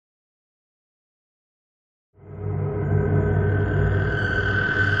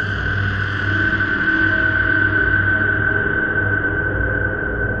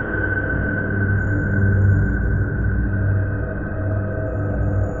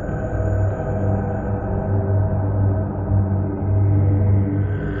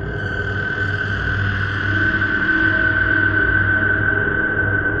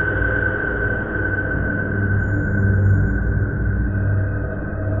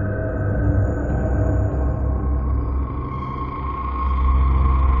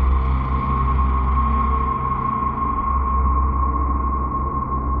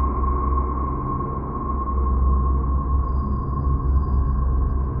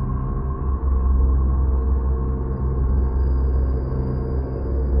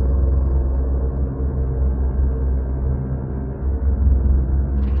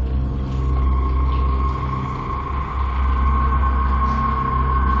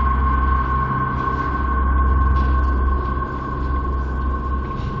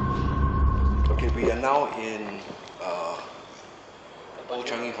am now in old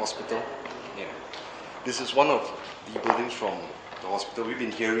Changi Hospital. Yeah. This is one of the buildings from the hospital. We've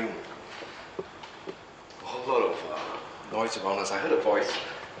been hearing a whole lot of noise around us. I heard a voice.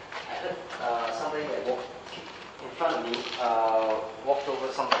 I heard somebody that walked in front of me, walked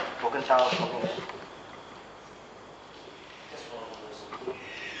over some broken child or something like that. Just one of those.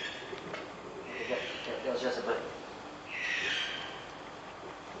 Okay, that was just a bird.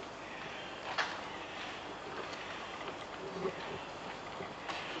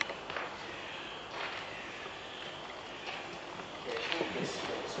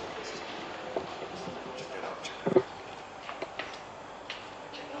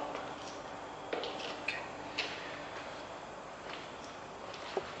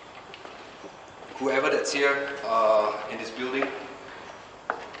 Whoever that's here in this building,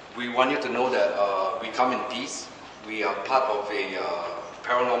 we want you to know that we come in peace. We are part of a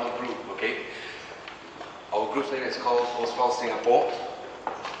paranormal group, okay? Our group's name is called Postfile Singapore.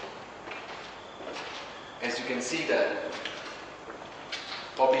 As you can see that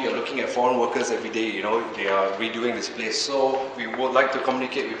probably you're looking at foreign workers every day, you know, they are redoing this place. So we would like to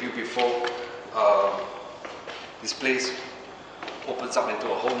communicate with you before this place opens up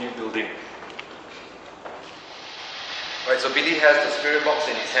into a whole new building. Right, so Billy has the spirit box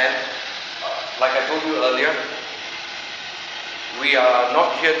in his hand. Like I told you earlier, we are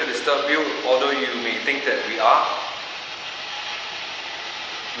not here to disturb you, although you may think that we are.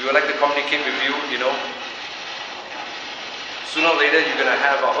 We would like to communicate with you, you know. Sooner or later, you're going to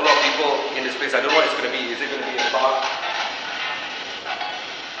have a whole lot of people in this place. I don't know what it's going to be. Is it going to be a bar?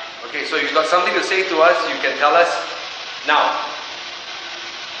 Okay, so you've got something to say to us, you can tell us now.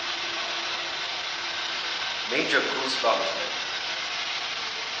 Major goosebumps, man.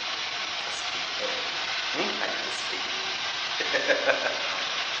 I can speak.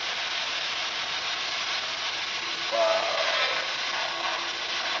 Wow.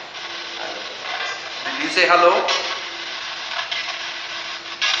 Did you say hello?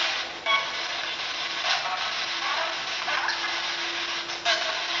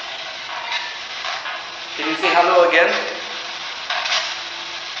 Can you say hello again?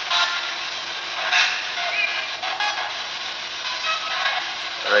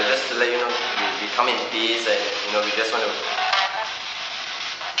 Alright, just to let you know, we come in peace and, you know, we just want to...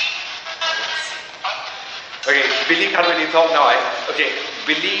 Okay, Billy can't really talk now. Okay,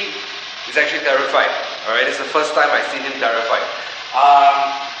 Billy is actually terrified. Alright, it's the first time I've seen him terrified.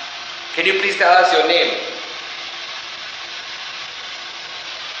 Can you please tell us your name?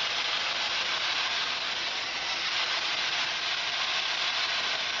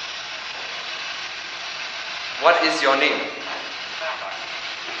 What is your name?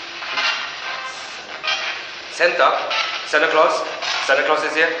 Santa Claus? Santa Claus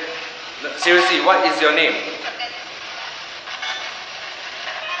is here? No, seriously, what is your name?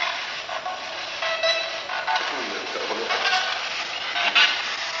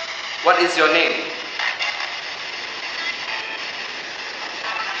 What is your name?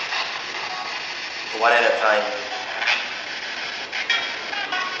 One at a time.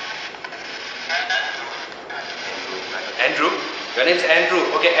 Andrew? Your name's Andrew.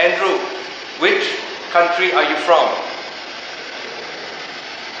 Okay, Andrew, which country are you from?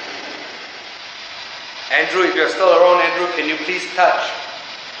 Andrew, if you're still around, Andrew, can you please touch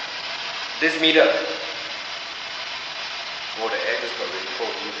this meter? Oh, the air just got really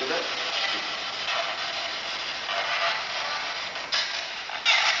cold. Do you feel that?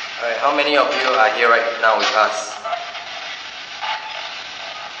 Alright, how many of you are here right now with us?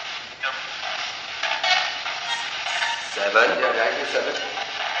 Seven? Yeah, I hear 7.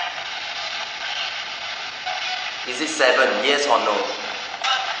 Is it 7? Yes or no?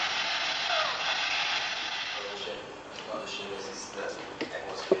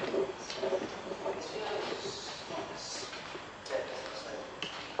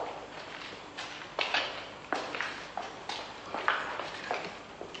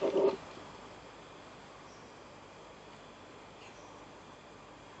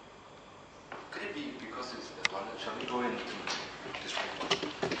 Could it be because it's the toilet? Shall we go into this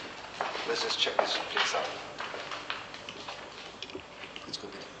room? Let's just check this place out. Let's go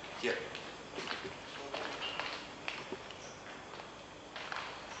there. Here.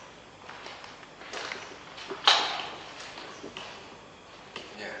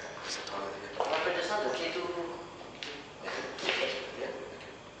 Yeah, there's a toilet here. But just not the K2. Yeah.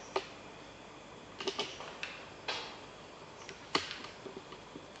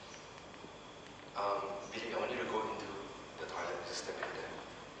 Billy, I want you to go into the toilet. Just step in there.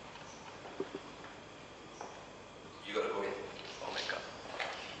 You gotta go in. Oh my god.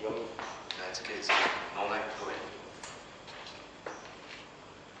 You want me? Nah, it's okay. It's okay.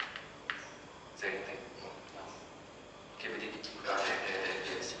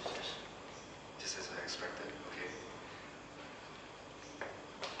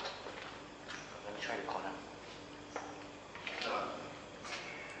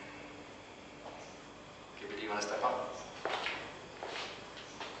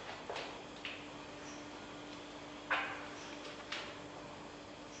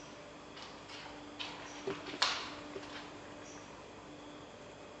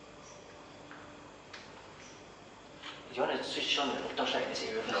 you want to switch on the torchlight in this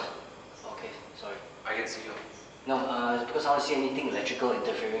area first? No. Okay, sorry. I can see you. No, because I don't see anything electrical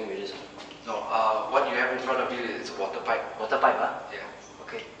interfering with this. No, what you have in front of you is a water pipe. Water pipe, huh? Yeah.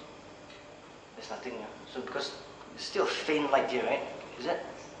 Okay. There's nothing, yeah. So because there's still a faint light here, right? Is it?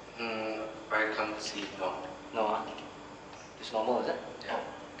 I can't see, no. No, huh? It's normal, is it? Yeah.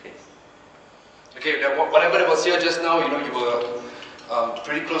 Oh, okay. Okay, whatever that was here just now, you were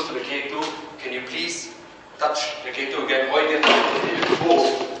pretty close to the K2. Can you please touch the K2 again? Or you can continue to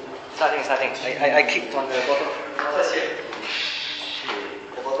go. Starting. I clicked on the bottle. The bottle is here.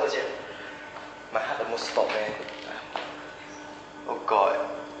 The bottle is here. My heart almost stopped, man. Oh God.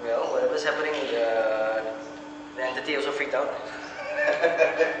 Well, whatever's happening, the entity also freaked out.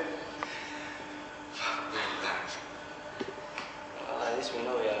 Well, at least we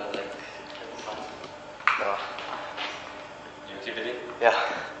know we are like having fun. No. You keep it in? Yeah.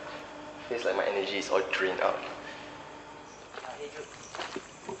 Feels like my energy is all drained out.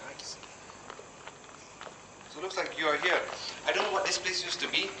 Nice. So it looks like you are here. I don't know what this place used to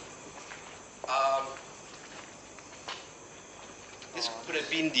be. This could have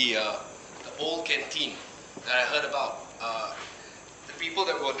been the old canteen that I heard about. The people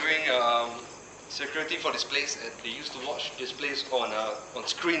that were doing security for this place, they used to watch this place on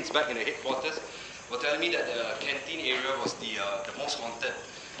screens back in the headquarters, were telling me that the canteen area was the most haunted.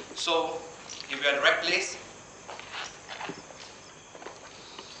 So, if you're at the right place,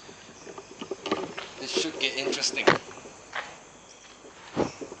 this should get interesting.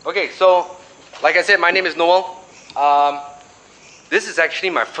 Okay, so like I said, my name is Noel. This is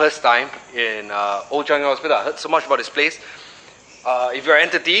actually my first time in Old Changi Hospital. I heard so much about this place. If you're an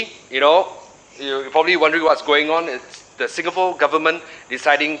entity, you're probably wondering what's going on. It's the Singapore government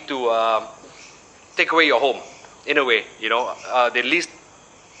deciding to take away your home, in a way. They leased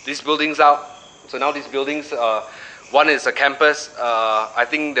these buildings out. So now these buildings, one is a campus. I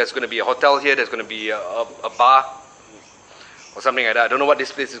think there's going to be a hotel here. There's going to be a bar or something like that. I don't know what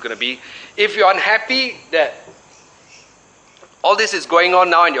this place is going to be. If you're unhappy that all this is going on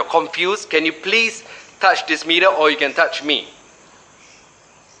now and you're confused, can you please touch this meter, or you can touch me?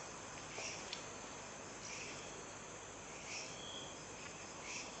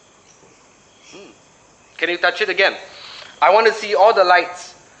 Can you touch it again? I want to see all the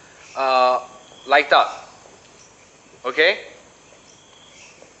lights light up. Okay?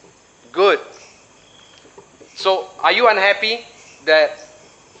 Good. So, are you unhappy that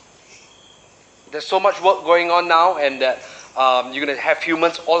there's so much work going on now and that you're going to have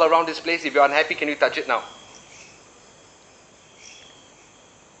humans all around this place? If you're unhappy, can you touch it now?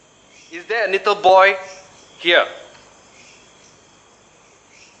 Is there a little boy here?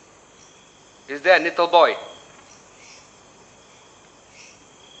 Is there a little boy?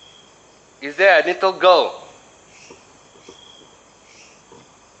 Is there a little girl?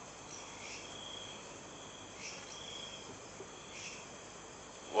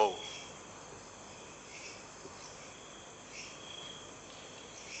 Whoa.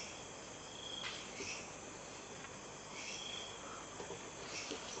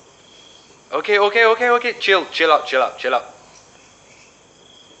 Okay. Chill out.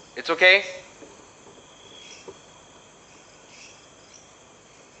 It's okay.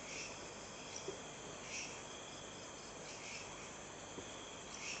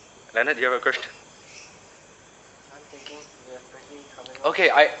 Leonard, do you have a question? I'm thinking we have pretty covered. Okay,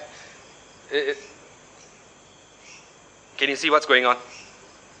 can you see what's going on?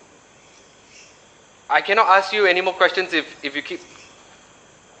 I cannot ask you any more questions if you keep...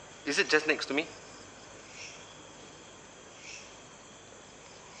 Is it just next to me?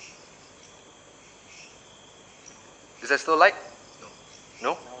 Is there still light?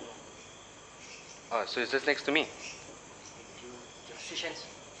 No? Oh, so it's just next to me. Switch hands.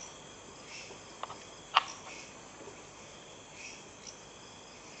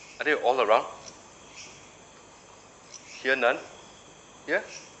 Are they all around? Here, none? Here?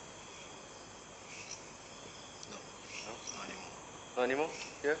 No, not anymore. Not anymore?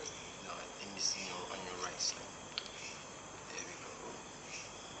 Here? No, I think this is on your right side. There we go.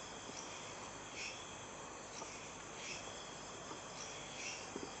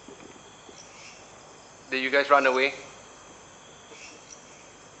 Did you guys run away?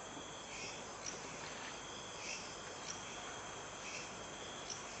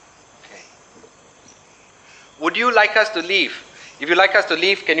 Okay. Would you like us to leave? If you like us to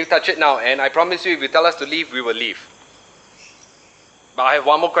leave, can you touch it now? And I promise you, if you tell us to leave, we will leave. But I have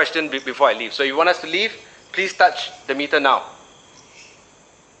one more question before I leave. So if you want us to leave, please touch the meter now.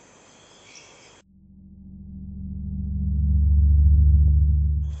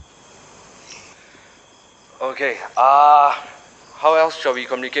 Okay, how else shall we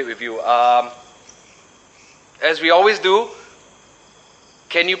communicate with you? As we always do,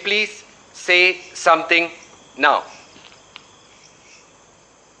 can you please say something now?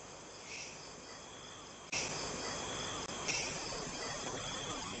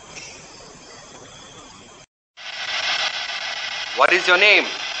 What is your name?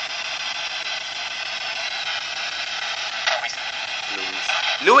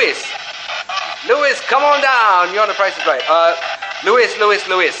 Louis. Louis, come on down. You're on the Price is Right. Louis,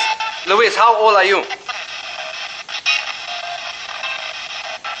 how old are you?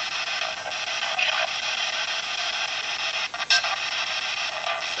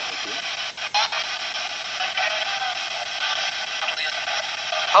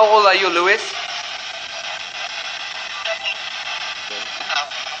 How old are you, Louis?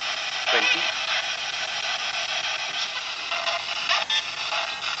 20.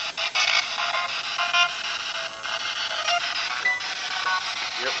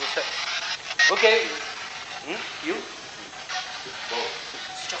 Okay. You?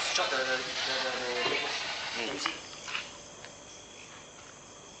 Stop the MC.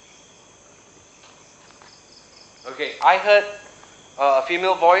 Okay, I heard a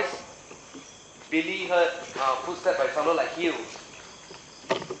female voice. Billy heard footsteps, but it sounded like heels.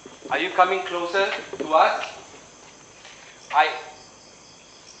 Are you coming closer to us? I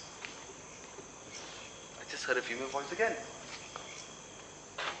just heard a female voice again.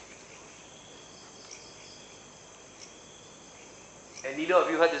 And neither of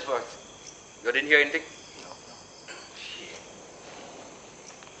you heard this voice. You didn't hear anything? No. Shit.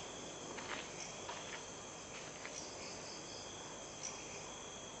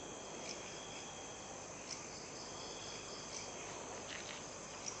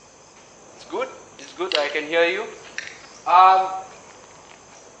 It's good that I can hear you.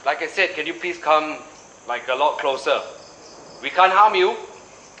 Like I said, can you please come like a lot closer? We can't harm you.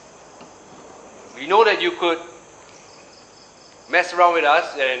 We know that you could mess around with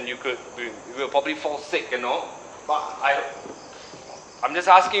us and you will probably fall sick, you know. But I'm just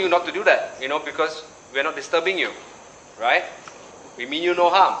asking you not to do that, you know, because we're not disturbing you, right? We mean you no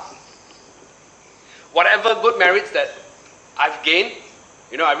harm. Whatever good merits that I've gained,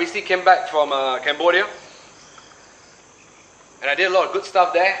 you know, I recently came back from Cambodia and I did a lot of good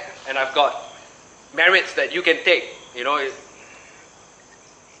stuff there, and I've got merits that you can take, you know.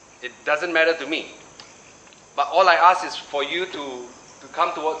 It doesn't matter to me. But all I ask is for you to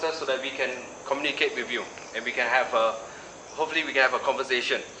come towards us so that we can communicate with you and we can have hopefully we can have a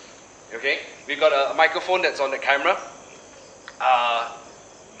conversation. Okay? We got a microphone that's on the camera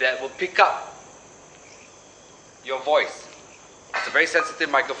that will pick up your voice. It's a very sensitive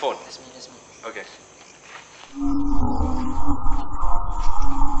microphone. That's me. Okay.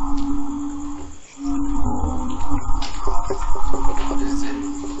 This is it.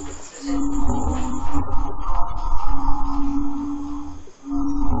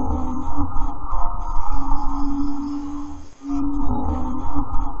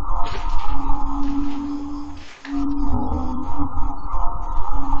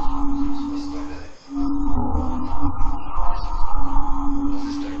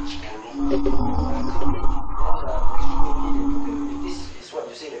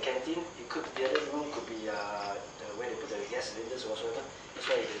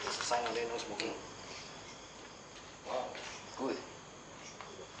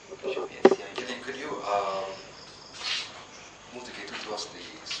 Move the K2 towards the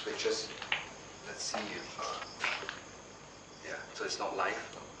switches. Let's see if, yeah, so it's not live,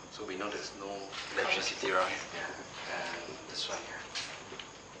 so we know there's no electricity around here. Yeah, and this one here.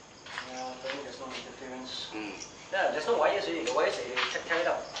 Yeah, I think there's no interference. Yeah, there's no wires really. The wires, tear it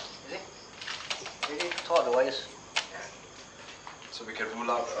out. You see? Really tore out the wires. Yeah. So we can rule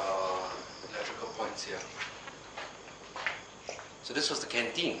out electrical points here. So this was the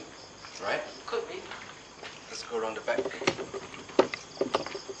canteen, right? Could be. Let's go around the back. No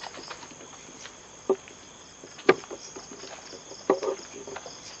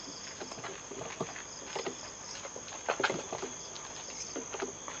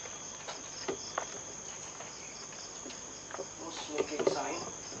smoking sign,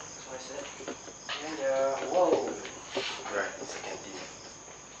 that's what I said. And whoa. Right, it's a canteen.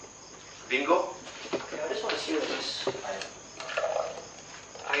 Bingo? Okay, I just want to see what this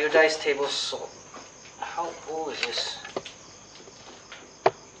iodized table salt. How old is this?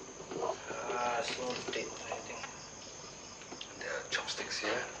 It's no date or anything. There are chopsticks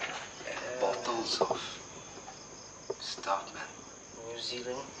here and bottles of stuff, man. New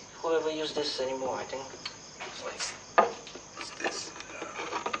Zealand. Whoever used this anymore, I think. What's this?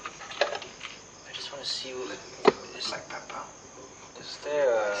 I just want to see what it's Black pepper. Is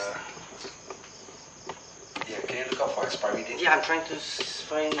there Yeah, can you look out for expiry date? Yeah, I'm trying to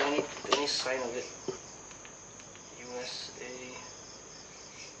find any sign of it. USA.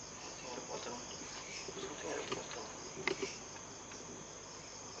 Something at the bottom. Something at the bottom.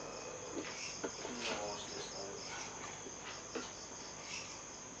 No, it's not it.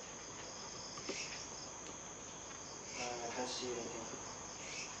 I can't see anything.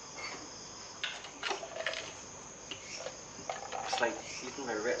 It's like eaten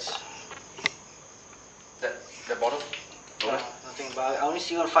by rats. That bottle? No, nothing. But I only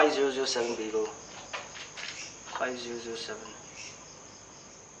see on 5007 bagel. 5007.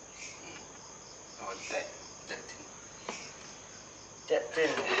 Oh, that thing. That thing.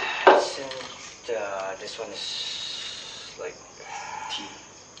 This one is like Tea.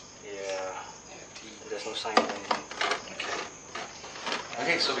 yeah. Yeah, tea. There's no sign of anything.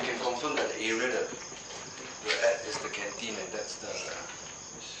 Okay, so we can confirm that the area that we're at is the canteen, and that's the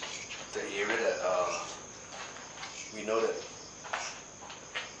area that we know that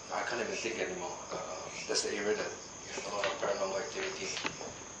I can't even think anymore. That's the area that we have a lot of paranormal activity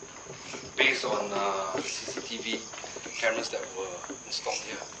based on CCTV cameras that were installed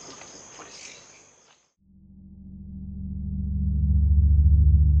here for this thing.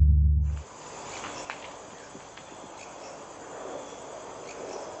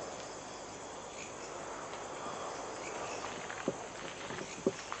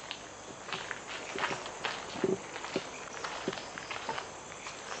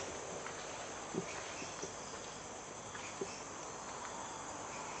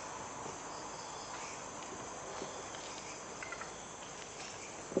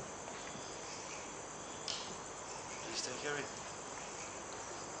 You still hear it?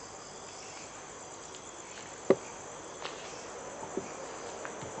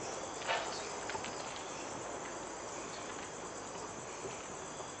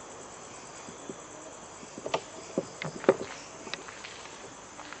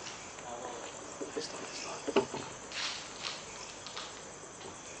 It's not.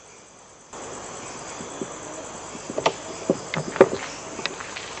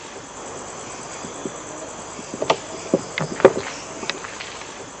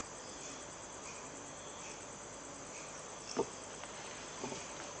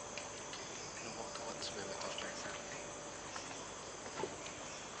 Gonna walk towards where the torchlights are.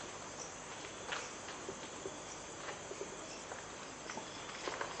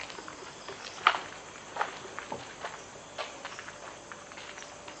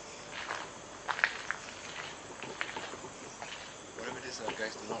 Whatever it is,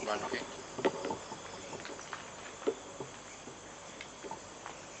 guys, do not run, okay?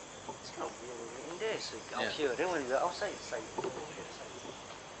 It's kind of weird. In there it's like out Yeah. here. Then when we're outside, it's like over here.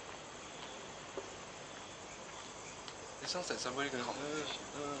 It sounds like somebody going,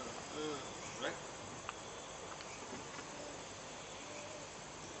 right?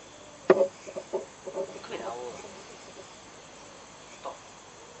 It could be an owl. Stop.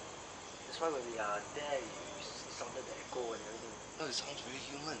 That's why when we are there, it sounded the echo and everything. No, it sounds very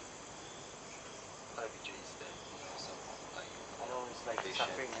human. Like picture is that, so like I know it's like patient.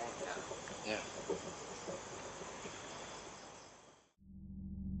 suffering, right? Yeah. Yeah.